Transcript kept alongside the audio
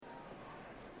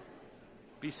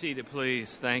Be seated,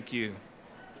 please. Thank you.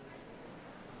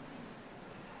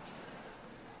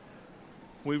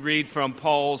 We read from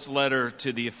Paul's letter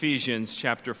to the Ephesians,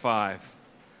 chapter 5.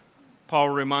 Paul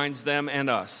reminds them and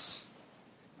us,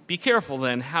 "Be careful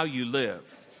then how you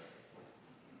live,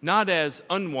 not as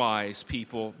unwise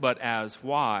people, but as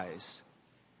wise,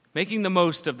 making the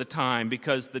most of the time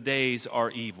because the days are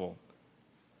evil.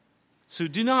 So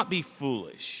do not be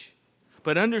foolish,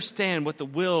 but understand what the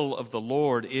will of the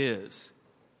Lord is.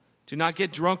 Do not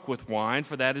get drunk with wine,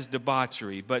 for that is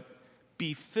debauchery, but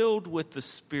be filled with the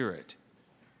Spirit,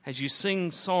 as you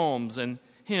sing psalms and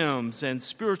hymns and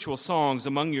spiritual songs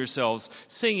among yourselves,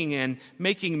 singing and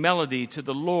making melody to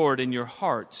the Lord in your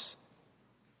hearts,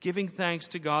 giving thanks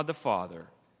to God the Father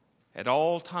at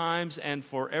all times and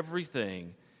for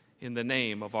everything in the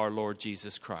name of our Lord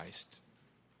Jesus Christ."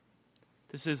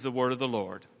 This is the word of the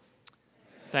Lord.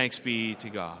 Thanks be to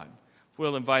God.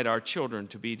 We'll invite our children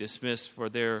to be dismissed for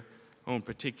their own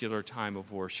particular time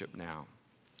of worship now.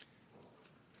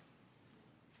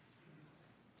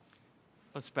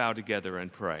 Let's bow together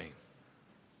and pray.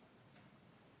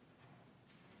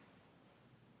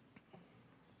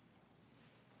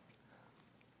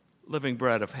 Living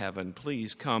bread of heaven,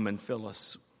 please come and fill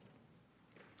us.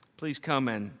 Please come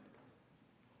and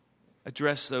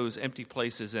address those empty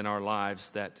places in our lives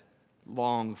that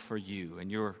long for you and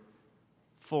your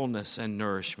fullness and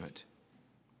nourishment.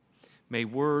 May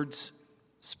words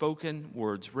spoken,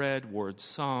 words read, words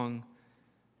sung,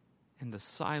 in the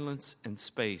silence and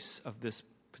space of this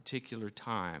particular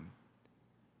time,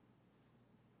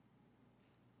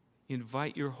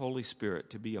 invite your Holy Spirit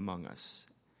to be among us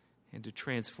and to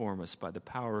transform us by the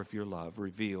power of your love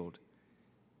revealed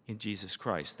in Jesus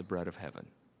Christ, the bread of heaven.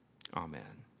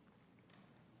 Amen.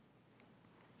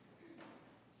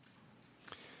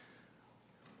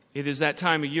 It is that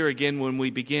time of year again when we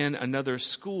begin another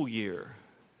school year.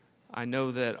 I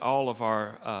know that all of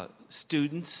our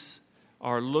students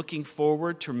are looking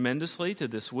forward tremendously to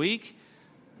this week.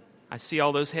 I see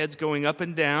all those heads going up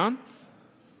and down.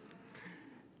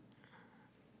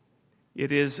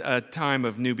 It is a time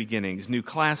of new beginnings, new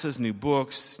classes, new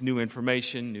books, new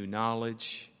information, new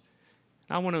knowledge.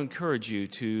 I want to encourage you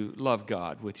to love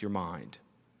God with your mind.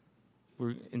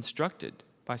 We're instructed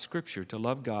by Scripture to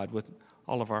love God with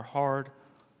all of our heart,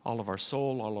 all of our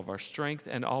soul, all of our strength,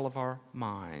 and all of our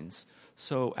minds.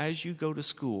 So as you go to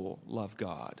school, love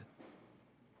God.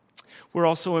 We're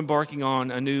also embarking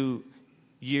on a new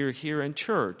year here in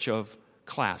church of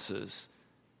classes.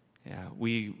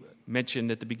 We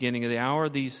mentioned at the beginning of the hour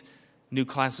these new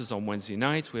classes on Wednesday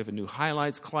nights. We have a new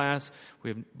highlights class.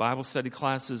 We have Bible study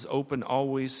classes open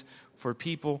always for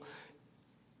people.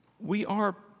 We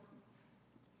are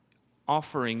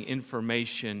offering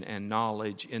information and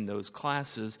knowledge in those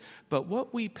classes, but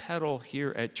what we peddle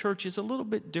here at church is a little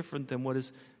bit different than what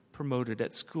is promoted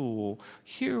at school.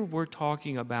 Here we're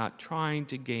talking about trying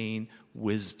to gain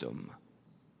wisdom.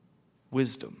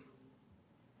 Wisdom.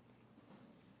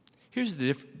 Here's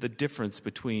the difference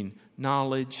between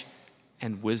knowledge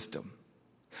and wisdom.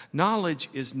 Knowledge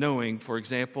is knowing, for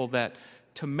example, that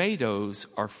tomatoes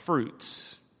are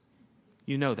fruits.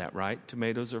 You know that, right?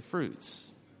 Tomatoes are fruits.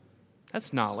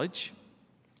 That's knowledge.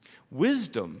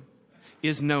 Wisdom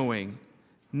is knowing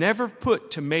never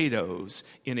put tomatoes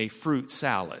in a fruit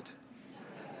salad.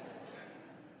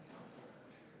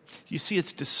 You see,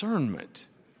 it's discernment.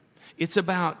 It's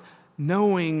about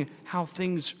knowing how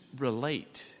things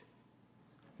relate.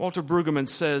 Walter Brueggemann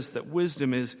says that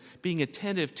wisdom is being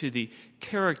attentive to the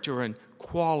character and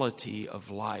quality of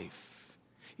life.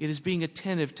 It is being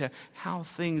attentive to how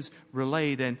things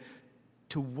relate and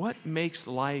to what makes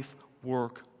life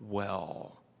work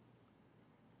well.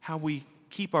 How we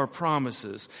keep our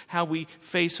promises, how we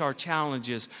face our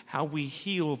challenges, how we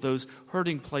heal those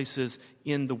hurting places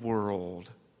in the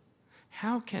world.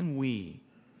 How can we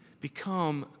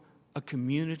become a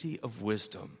community of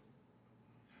wisdom?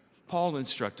 Paul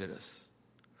instructed us,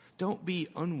 don't be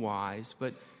unwise,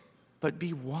 but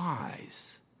be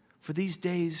wise. For these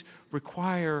days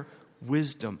require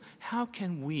wisdom. How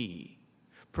can we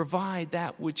provide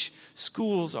that which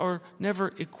schools are never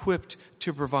equipped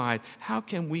to provide? How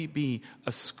can we be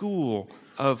a school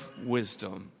of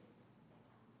wisdom?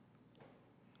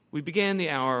 We began the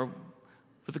hour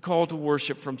with a call to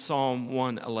worship from Psalm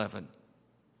 111,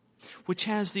 which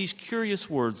has these curious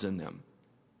words in them.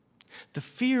 The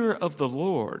fear of the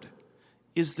Lord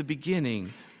is the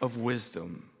beginning of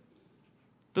wisdom.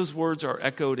 Those words are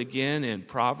echoed again in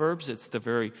Proverbs. It's the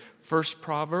very first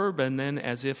proverb, and then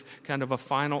as if kind of a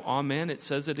final amen, it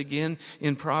says it again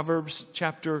in Proverbs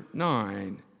chapter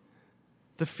 9.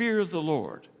 The fear of the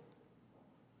Lord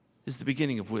is the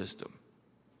beginning of wisdom.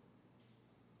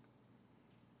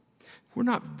 we're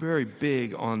not very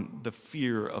big on the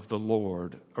fear of the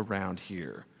Lord around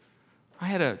here. I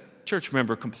had a church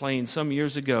member complain some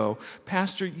years ago,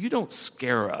 "Pastor, you don't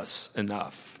scare us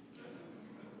enough."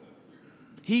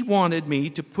 He wanted me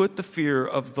to put the fear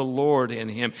of the Lord in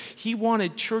him. He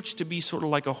wanted church to be sort of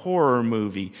like a horror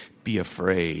movie. Be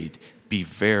afraid. Be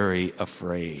very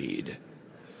afraid.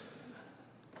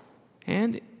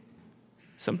 And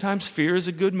sometimes fear is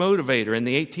a good motivator. In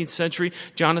the 18th century,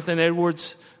 Jonathan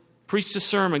Edwards preached a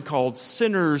sermon called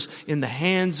 "Sinners in the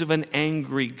Hands of an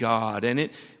Angry God." And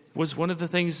it was one of the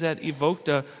things that evoked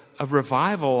a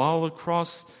revival all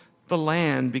across the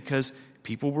land because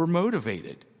people were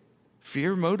motivated.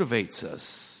 Fear motivates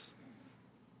us.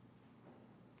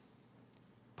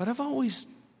 But I've always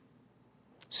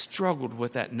struggled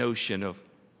with that notion of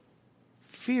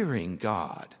fearing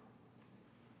God.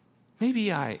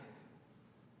 Maybe I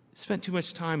spent too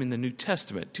much time in the New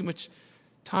Testament, too much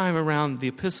time around the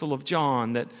Epistle of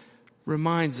John that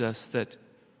reminds us that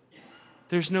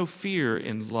there's no fear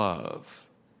in love.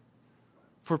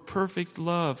 For perfect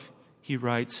love, he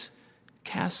writes,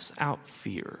 casts out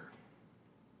fear.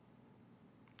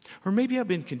 Or maybe I've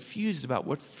been confused about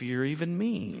what fear even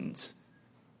means.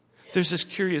 There's this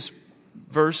curious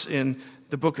verse in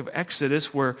the book of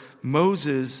Exodus where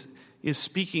Moses is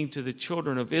speaking to the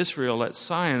children of Israel at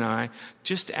Sinai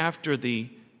just after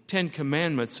the 10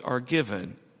 Commandments are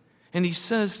given. And he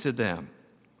says to them,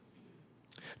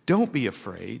 "Don't be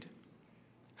afraid,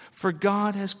 for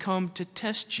God has come to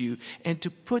test you and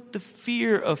to put the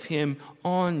fear of him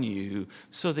on you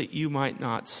so that you might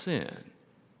not sin."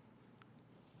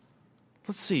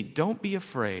 Let's see, don't be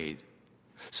afraid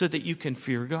so that you can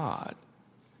fear God.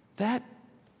 That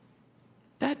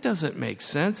doesn't make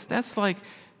sense. That's like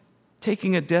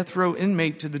taking a death row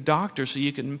inmate to the doctor so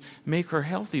you can make her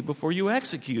healthy before you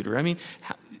execute her. I mean,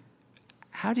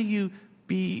 how do you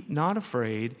be not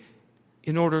afraid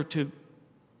in order to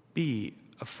be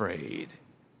afraid?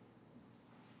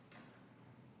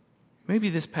 Maybe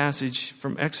this passage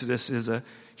from Exodus is a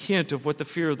hint of what the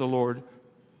fear of the Lord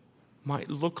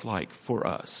might look like for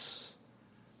us.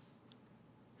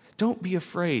 Don't be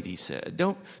afraid, he said.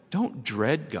 Don't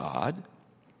dread God.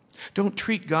 Don't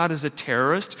treat God as a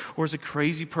terrorist or as a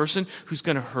crazy person who's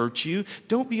going to hurt you.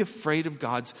 Don't be afraid of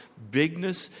God's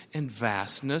bigness and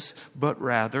vastness, but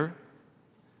rather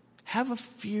have a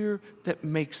fear that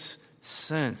makes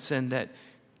sense and that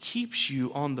keeps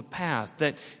you on the path,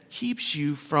 that keeps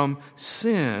you from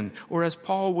sin, or as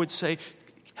Paul would say,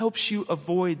 helps you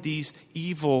avoid these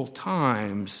evil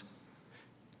times.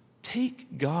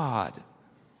 Take God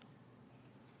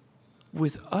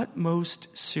with utmost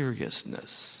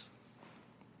seriousness.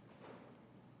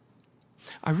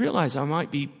 I realize I might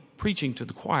be preaching to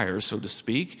the choir, so to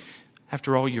speak.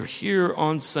 After all, you're here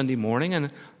on Sunday morning,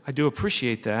 and I do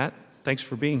appreciate that. Thanks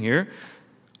for being here.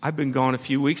 I've been gone a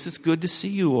few weeks. It's good to see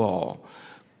you all.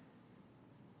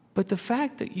 But the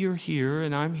fact that you're here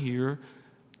and I'm here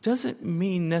doesn't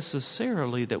mean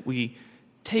necessarily that we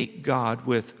take God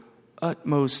with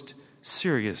utmost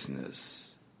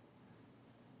seriousness.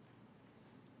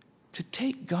 To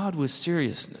take God with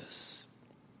seriousness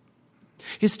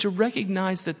is to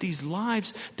recognize that these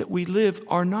lives that we live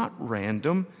are not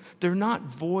random. They're not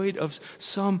void of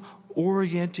some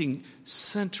orienting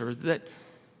center, that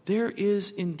there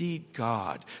is indeed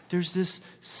God. There's this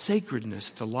sacredness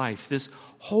to life, this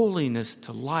holiness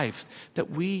to life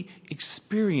that we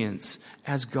experience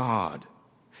as God.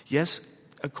 Yes,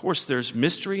 of course, there's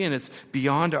mystery and it's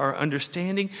beyond our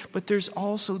understanding, but there's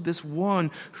also this one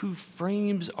who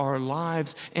frames our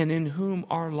lives and in whom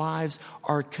our lives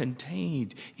are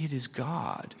contained. It is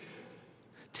God.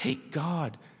 Take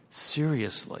God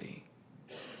seriously.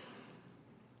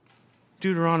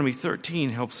 Deuteronomy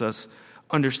 13 helps us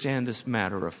understand this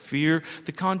matter of fear.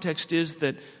 The context is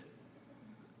that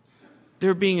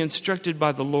they're being instructed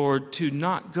by the Lord to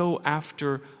not go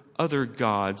after other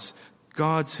gods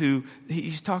who,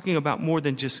 he's talking about more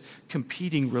than just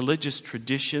competing religious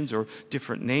traditions or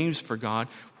different names for God.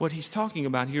 What he's talking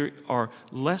about here are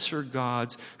lesser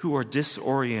gods who are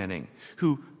disorienting,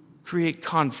 who create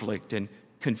conflict and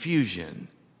confusion.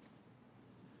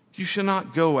 You shall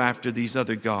not go after these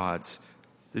other gods,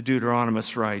 the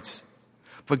Deuteronomist writes.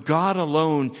 But God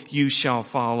alone you shall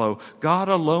follow. God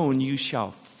alone you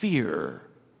shall fear.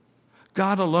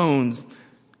 God alone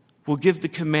will give the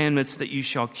commandments that you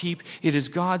shall keep. It is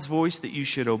God's voice that you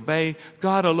should obey.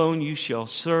 God alone you shall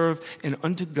serve, and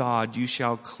unto God you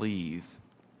shall cleave.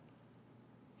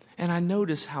 And I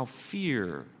notice how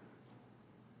fear,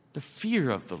 the fear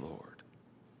of the Lord,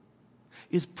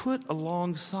 is put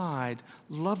alongside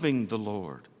loving the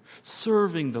Lord.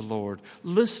 serving the Lord,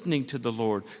 listening to the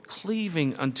Lord,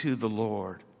 cleaving unto the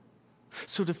Lord.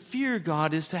 So to fear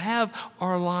God is to have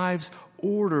our lives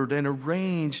ordered and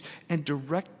arranged and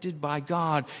directed by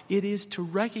God. It is to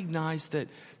recognize that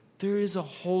there is a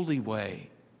holy way.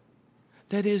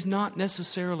 That is not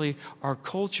necessarily our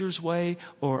culture's way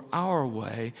or our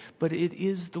way, but it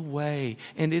is the way,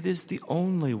 and it is the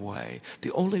only way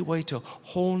to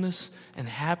wholeness and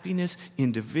happiness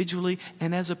individually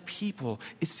and as a people.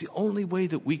 It's the only way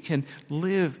that we can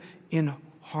live in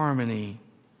harmony,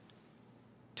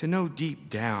 to know deep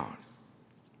down,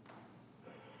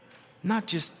 not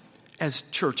just as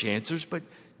church answers, but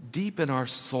deep in our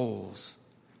souls,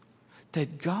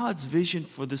 that God's vision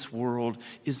for this world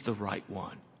is the right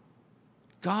one.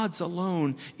 God's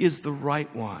alone is the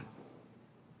right one.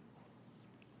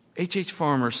 H.H.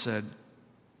 Farmer said,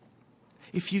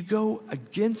 if you go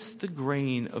against the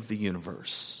grain of the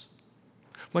universe,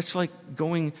 much like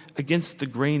going against the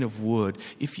grain of wood,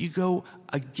 if you go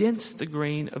against the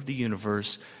grain of the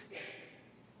universe,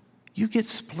 you get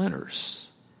splinters.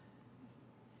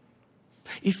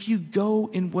 If you go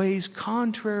in ways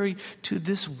contrary to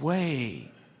this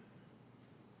way,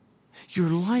 your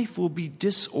life will be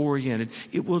disoriented.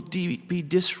 It will be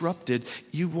disrupted.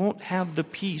 You won't have the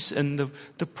peace and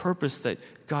the purpose that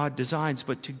God designs,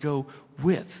 but to go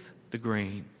with the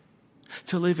grain.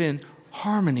 To live in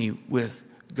harmony with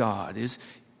God is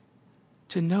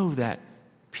to know that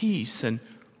peace and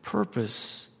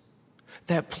purpose,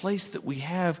 that place that we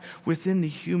have within the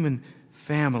human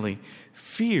family.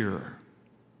 Fear.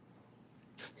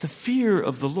 The fear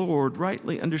of the Lord,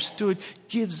 rightly understood,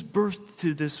 gives birth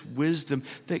to this wisdom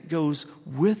that goes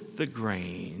with the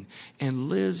grain and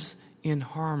lives in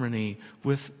harmony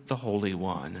with the Holy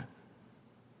One.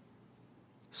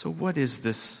 So what is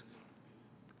this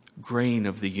grain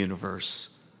of the universe?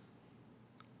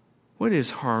 What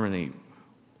is harmony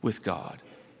with God?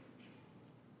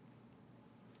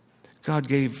 God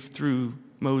gave through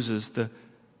Moses the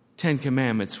 10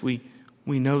 Commandments. We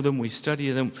know them, we study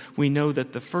them. We know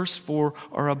that the first 4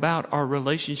 are about our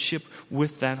relationship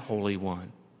with that Holy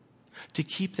One. To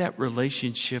keep that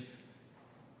relationship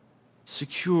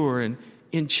secure and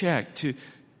in check, to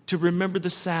remember the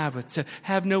Sabbath, to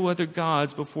have no other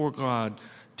gods before God,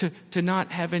 to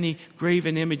not have any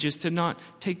graven images, to not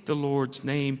take the Lord's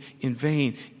name in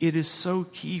vain. It is so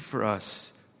key for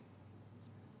us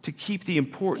to keep the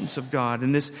importance of God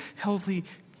and this healthy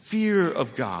fear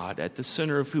of God at the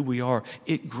center of who we are.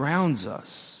 It grounds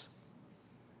us.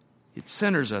 It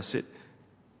centers us. It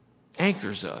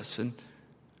anchors us. And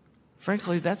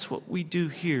frankly, that's what we do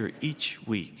here each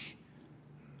week.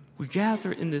 We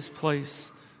gather in this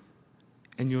place,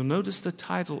 and you'll notice the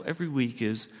title every week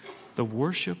is The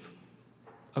Worship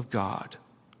of God.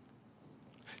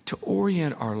 To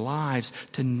orient our lives,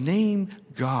 to name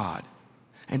God,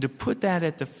 and to put that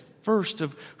at the first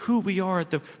of who we are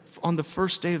on the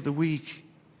first day of the week.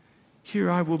 Here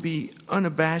I will be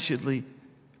unabashedly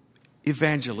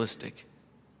evangelistic.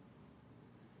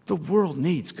 The world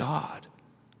needs God.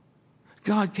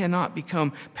 God cannot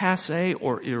become passé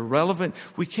or irrelevant.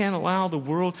 We can't allow the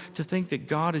world to think that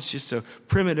God is just a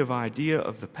primitive idea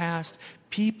of the past.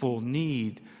 People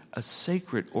need a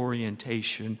sacred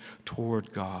orientation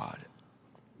toward God.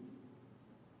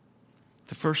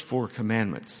 The first 4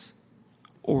 commandments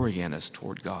orient us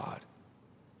toward God.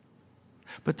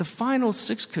 But the final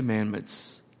 6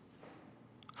 commandments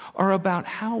are about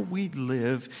how we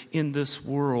live in this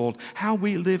world, how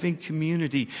we live in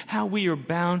community, how we are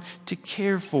bound to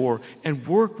care for and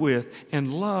work with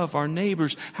and love our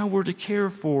neighbors, how we're to care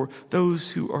for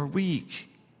those who are weak.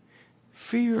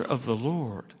 Fear of the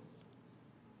Lord.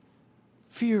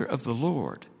 Fear of the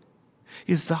Lord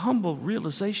is the humble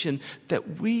realization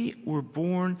that we were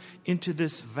born into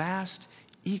this vast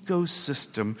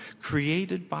ecosystem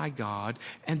created by God,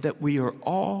 and that we are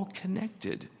all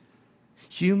connected.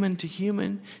 Human to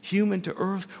human, human to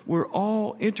earth, we're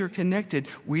all interconnected.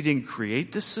 We didn't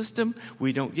create the system.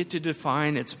 We don't get to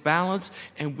define its balance,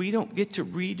 and we don't get to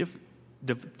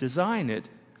redesign it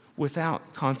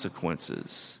without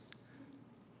consequences.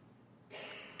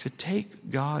 To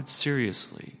take God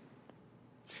seriously,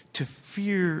 to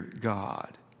fear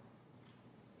God,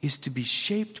 is to be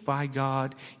shaped by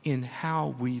God in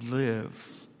how we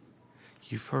live.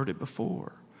 You've heard it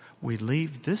before. We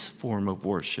leave this form of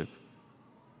worship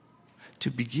to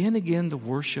begin again the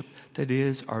worship that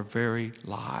is our very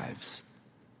lives.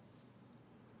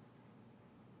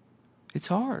 It's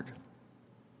hard.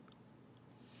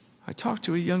 I talked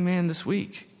to a young man this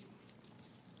week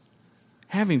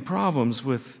having problems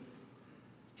with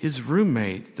his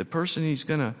roommate, the person he's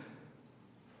going to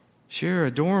share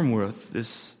a dorm with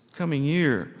this upcoming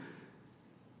year.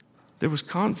 There was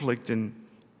conflict in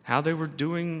how they were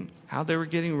doing, how they were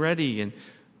getting ready, and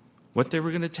what they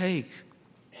were going to take.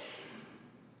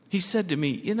 He said to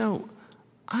me,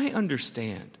 I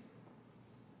understand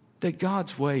that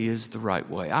God's way is the right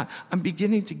way. I'm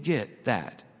beginning to get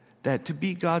that to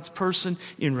be God's person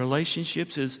in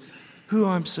relationships is who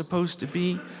I'm supposed to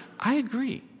be. I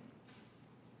agree.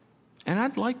 And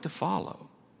I'd like to follow.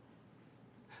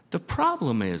 The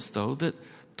problem is, though, that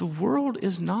the world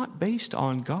is not based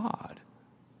on God.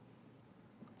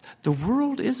 The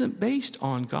world isn't based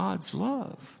on God's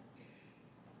love.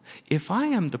 If I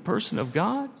am the person of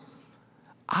God,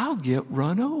 I'll get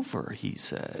run over, he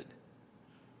said.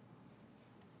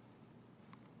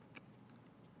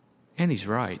 And he's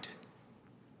right.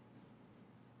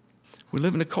 We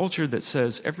live in a culture that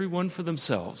says everyone for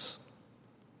themselves.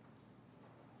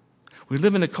 We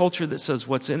live in a culture that says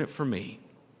what's in it for me.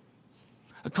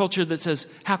 A culture that says,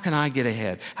 how can I get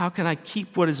ahead? How can I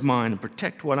keep what is mine and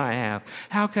protect what I have?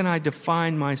 How can I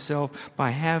define myself by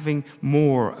having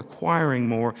more, acquiring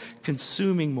more,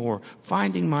 consuming more,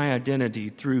 finding my identity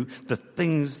through the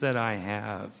things that I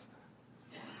have?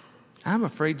 I'm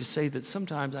afraid to say that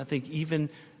sometimes I think even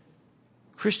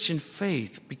Christian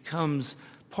faith becomes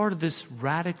part of this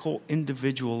radical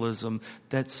individualism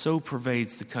that so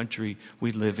pervades the country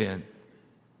we live in.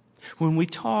 When we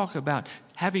talk about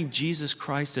having Jesus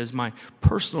Christ as my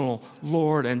personal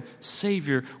Lord and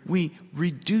Savior, we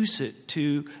reduce it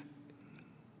to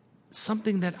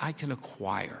something that I can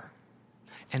acquire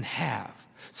and have,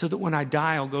 so that when I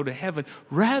die, I'll go to heaven,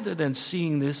 rather than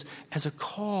seeing this as a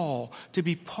call to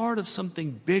be part of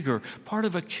something bigger, part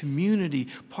of a community,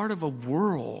 part of a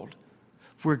world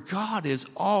where God is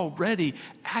already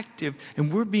active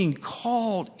and we're being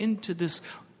called into this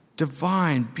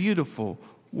divine, beautiful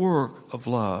work of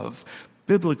love.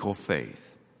 Biblical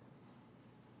faith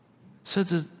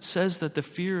says that the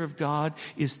fear of God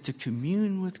is to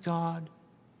commune with God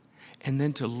and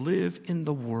then to live in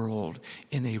the world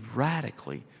in a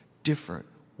radically different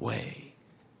way.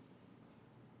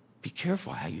 Be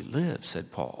careful how you live,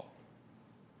 said Paul.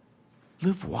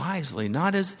 Live wisely,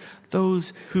 not as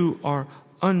those who are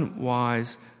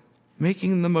unwise,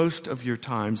 making the most of your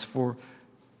times, for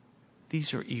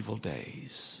these are evil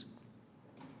days.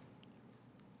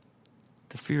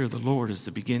 The fear of the Lord is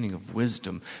the beginning of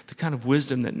wisdom, the kind of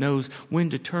wisdom that knows when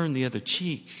to turn the other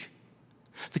cheek,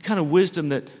 the kind of wisdom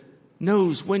that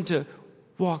knows when to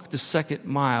walk the second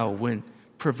mile when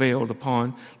prevailed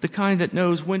upon, the kind that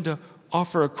knows when to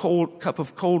offer a cold cup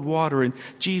of cold water in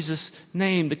Jesus'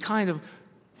 name, the kind of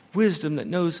wisdom that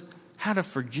knows how to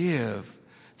forgive,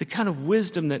 the kind of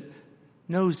wisdom that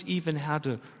knows even how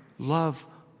to love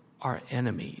our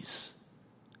enemies.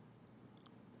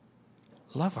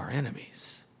 Love our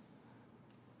enemies.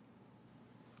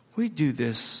 We do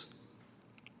this.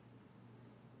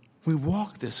 We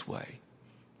walk this way.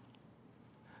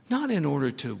 Not in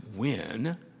order to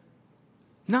win.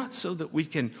 Not so that we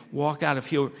can walk out of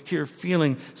here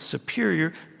feeling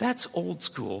superior. That's old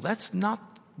school. That's not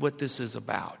what this is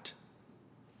about.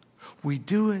 We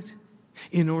do it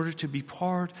in order to be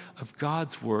part of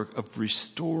God's work of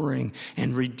restoring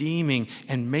and redeeming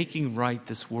and making right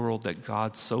this world that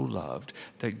God so loved,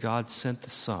 that God sent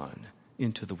the Son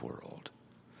into the world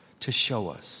to show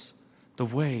us the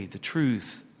way, the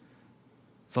truth,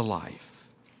 the life.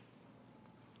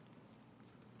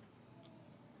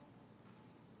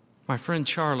 My friend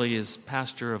Charlie is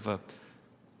pastor of a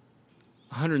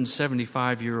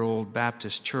 175-year-old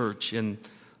Baptist church in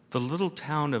the little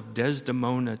town of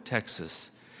Desdemona,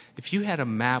 Texas. If you had a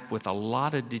map with a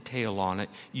lot of detail on it,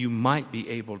 you might be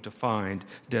able to find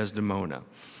Desdemona.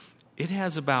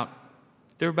 There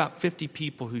are about 50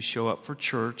 people who show up for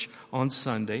church on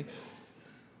Sunday.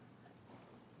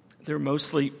 They're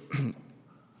mostly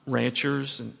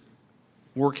ranchers and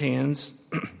work hands.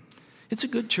 It's a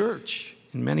good church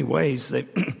in many ways. They've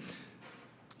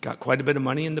got quite a bit of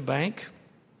money in the bank.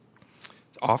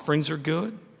 Offerings are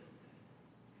good.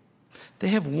 They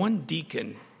have one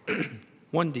deacon.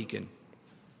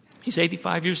 He's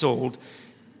 85 years old,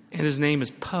 and his name is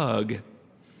Pug.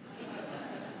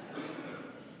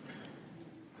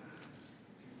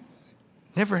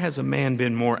 Never has a man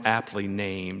been more aptly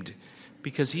named,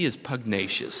 because he is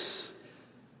pugnacious.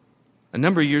 A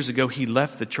number of years ago, he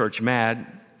left the church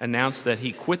mad, announced that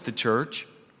he quit the church.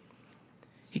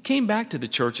 He came back to the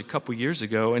church a couple years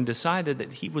ago and decided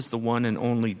that he was the one and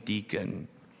only deacon.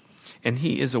 And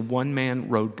he is a one-man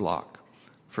roadblock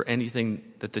for anything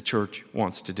that the church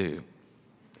wants to do.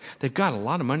 They've got a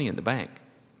lot of money in the bank.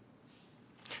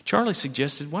 Charlie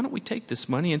suggested, why don't we take this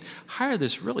money and hire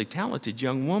this really talented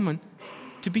young woman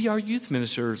to be our youth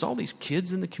ministers. All these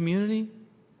kids in the community,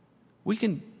 we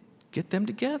can get them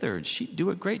together, and she'd do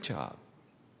a great job.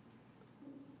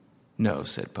 No,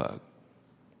 said Pug.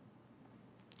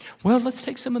 Well, let's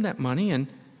take some of that money and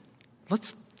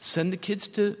let's send the kids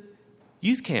to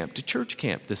youth camp, to church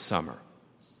camp this summer.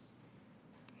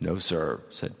 No, sir,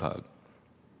 said Pug.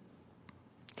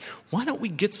 Why don't we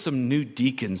get some new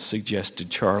deacons,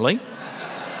 suggested Charlie.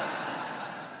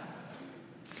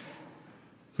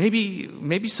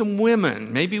 Maybe some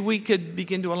women. Maybe we could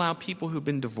begin to allow people who've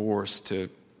been divorced to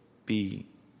be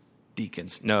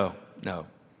deacons. No.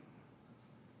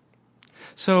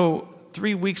 So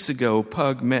 3 weeks ago,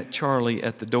 Pug met Charlie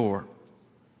at the door.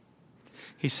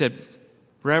 He said,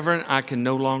 Reverend, I can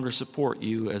no longer support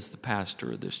you as the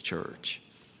pastor of this church.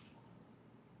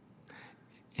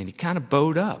 And he kind of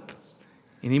bowed up.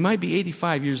 And he might be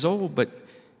 85 years old, but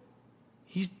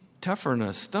he's tougher than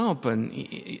a stump.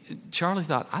 And Charlie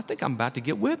thought, I think I'm about to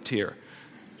get whipped here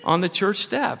on the church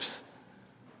steps.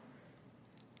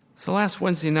 So last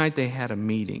Wednesday night, they had a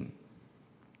meeting.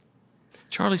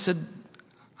 Charlie said,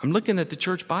 I'm looking at the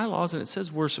church bylaws, and it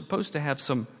says we're supposed to have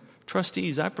some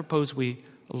trustees. I propose we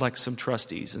elect some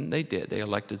trustees. And they did. They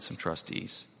elected some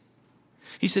trustees.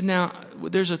 He said, now,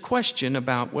 there's a question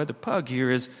about whether Pug here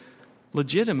is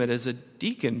legitimate as a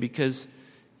deacon because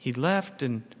he left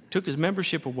and took his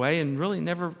membership away and really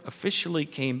never officially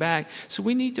came back. So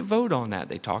we need to vote on that.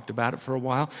 They talked about it for a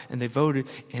while, and they voted,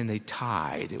 and they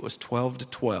tied. It was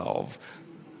 12-12.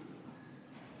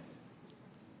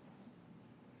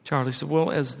 Charlie said,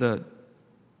 well, as the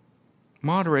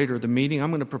moderator of the meeting,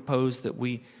 I'm going to propose that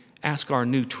we ask our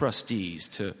new trustees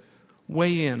to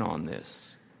weigh in on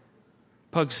this.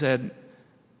 Pug said,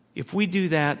 if we do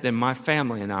that, then my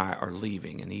family and I are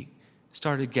leaving. And he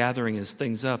started gathering his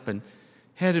things up and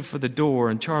headed for the door.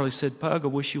 And Charlie said, Pug, I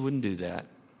wish you wouldn't do that.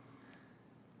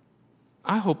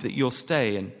 I hope that you'll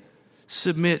stay and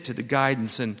submit to the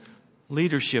guidance and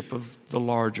leadership of the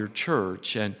larger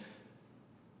church. And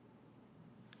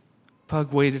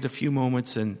Pug waited a few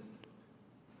moments and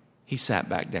he sat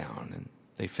back down and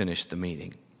they finished the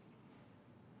meeting.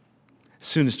 As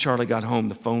soon as Charlie got home,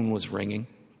 the phone was ringing.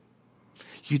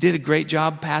 You did a great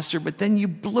job, Pastor, but then you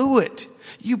blew it.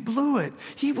 You blew it.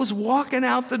 He was walking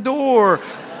out the door.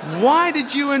 Why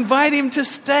did you invite him to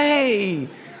stay?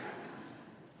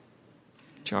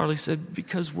 Charlie said,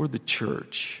 because we're the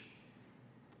church.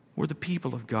 We're the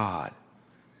people of God.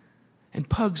 And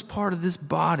Pug's part of this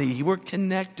body. We're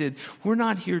connected. We're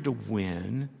not here to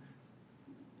win.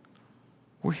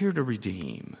 We're here to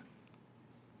redeem.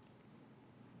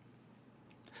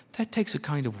 That takes a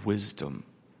kind of wisdom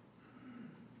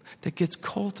that gets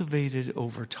cultivated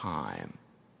over time.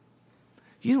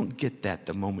 You don't get that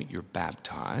the moment you're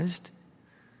baptized.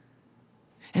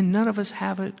 And none of us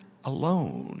have it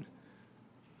alone.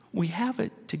 We have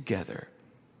it together.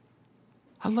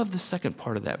 I love the second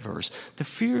part of that verse. The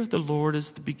fear of the Lord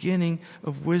is the beginning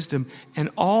of wisdom, and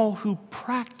all who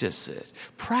practice it,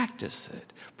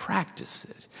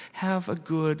 have a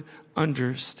good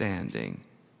understanding.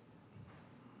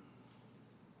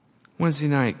 Wednesday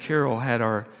night, Carol had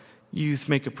our youth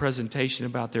make a presentation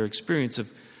about their experience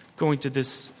of going to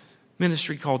this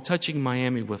ministry called Touching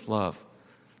Miami with Love.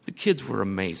 The kids were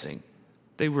amazing.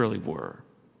 They really were.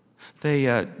 They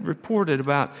reported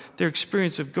about their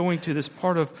experience of going to this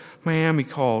part of Miami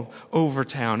called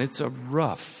Overtown. It's a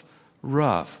rough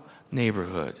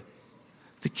neighborhood.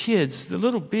 The kids, the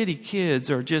little bitty kids,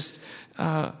 are just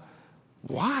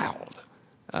wild.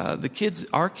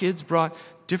 Our kids brought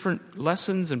different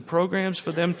lessons and programs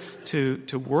for them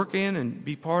to work in and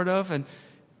be part of. And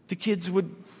the kids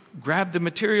would grab the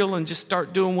material and just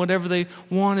start doing whatever they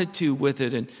wanted to with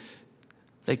it. And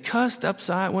they cussed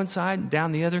upside one side and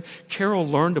down the other. Carol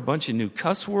learned a bunch of new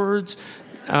cuss words.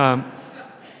 The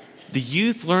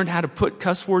youth learned how to put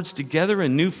cuss words together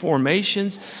in new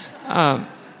formations.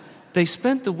 They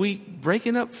spent the week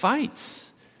breaking up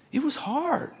fights. It was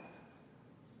hard.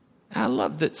 I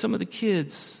love that some of the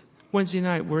kids Wednesday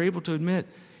night were able to admit,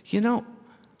 I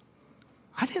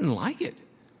didn't like it.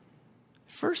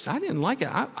 First, I didn't like it.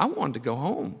 I wanted to go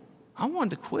home. I wanted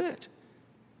to quit.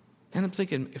 And I'm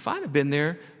thinking, if I'd have been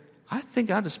there, I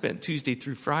think I'd have spent Tuesday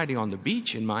through Friday on the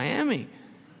beach in Miami.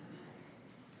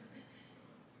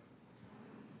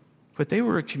 But they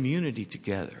were a community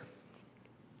together.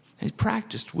 They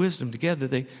practiced wisdom together.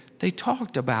 They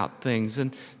talked about things,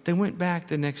 and they went back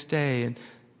the next day, and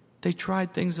they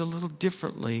tried things a little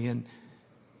differently, and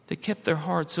they kept their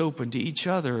hearts open to each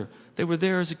other. They were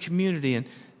there as a community, and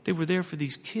they were there for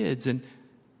these kids. And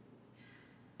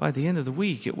by the end of the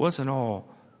week, it wasn't all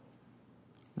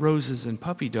roses and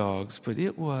puppy dogs, but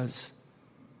it was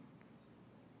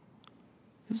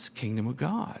It was the kingdom of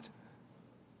God.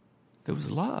 There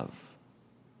was love.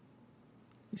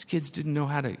 These kids didn't know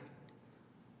how to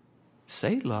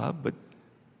say love, but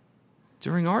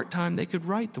during art time, they could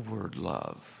write the word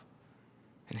love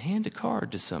and hand a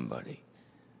card to somebody.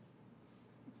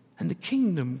 And the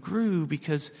kingdom grew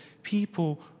because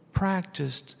people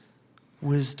practiced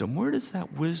wisdom. Where does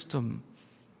that wisdom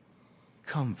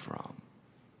come from?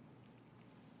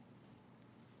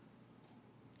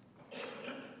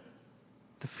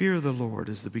 The fear of the Lord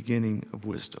is the beginning of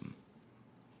wisdom.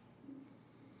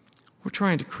 We're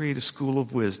trying to create a school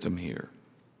of wisdom here.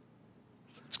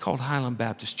 It's called Highland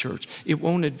Baptist Church. It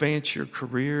won't advance your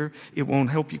career. It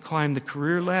won't help you climb the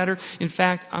career ladder. In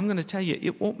fact, I'm going to tell you,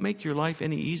 it won't make your life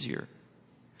any easier.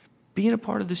 Being a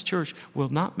part of this church will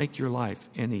not make your life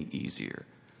any easier.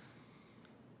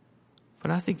 But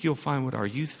I think you'll find what our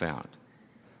youth found,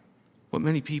 what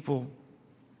many people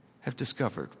have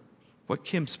discovered, what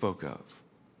Kim spoke of.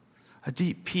 A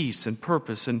deep peace and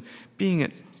purpose and being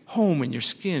at home in your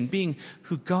skin, being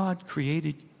who God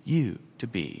created you to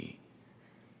be.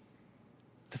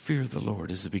 The fear of the Lord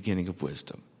is the beginning of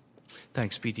wisdom.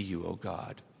 Thanks be to you, O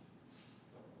God.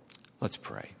 Let's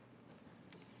pray.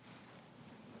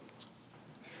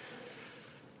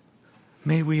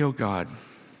 May we, O God,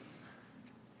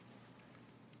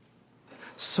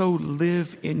 so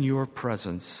live in your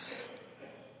presence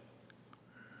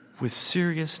with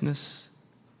seriousness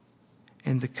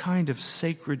and the kind of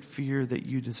sacred fear that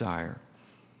you desire,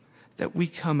 that we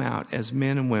come out as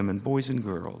men and women, boys and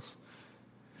girls,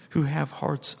 who have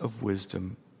hearts of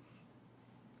wisdom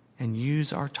and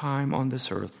use our time on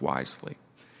this earth wisely.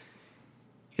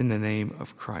 In the name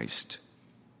of Christ,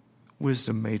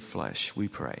 wisdom made flesh, we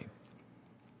pray.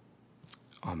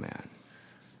 Amen.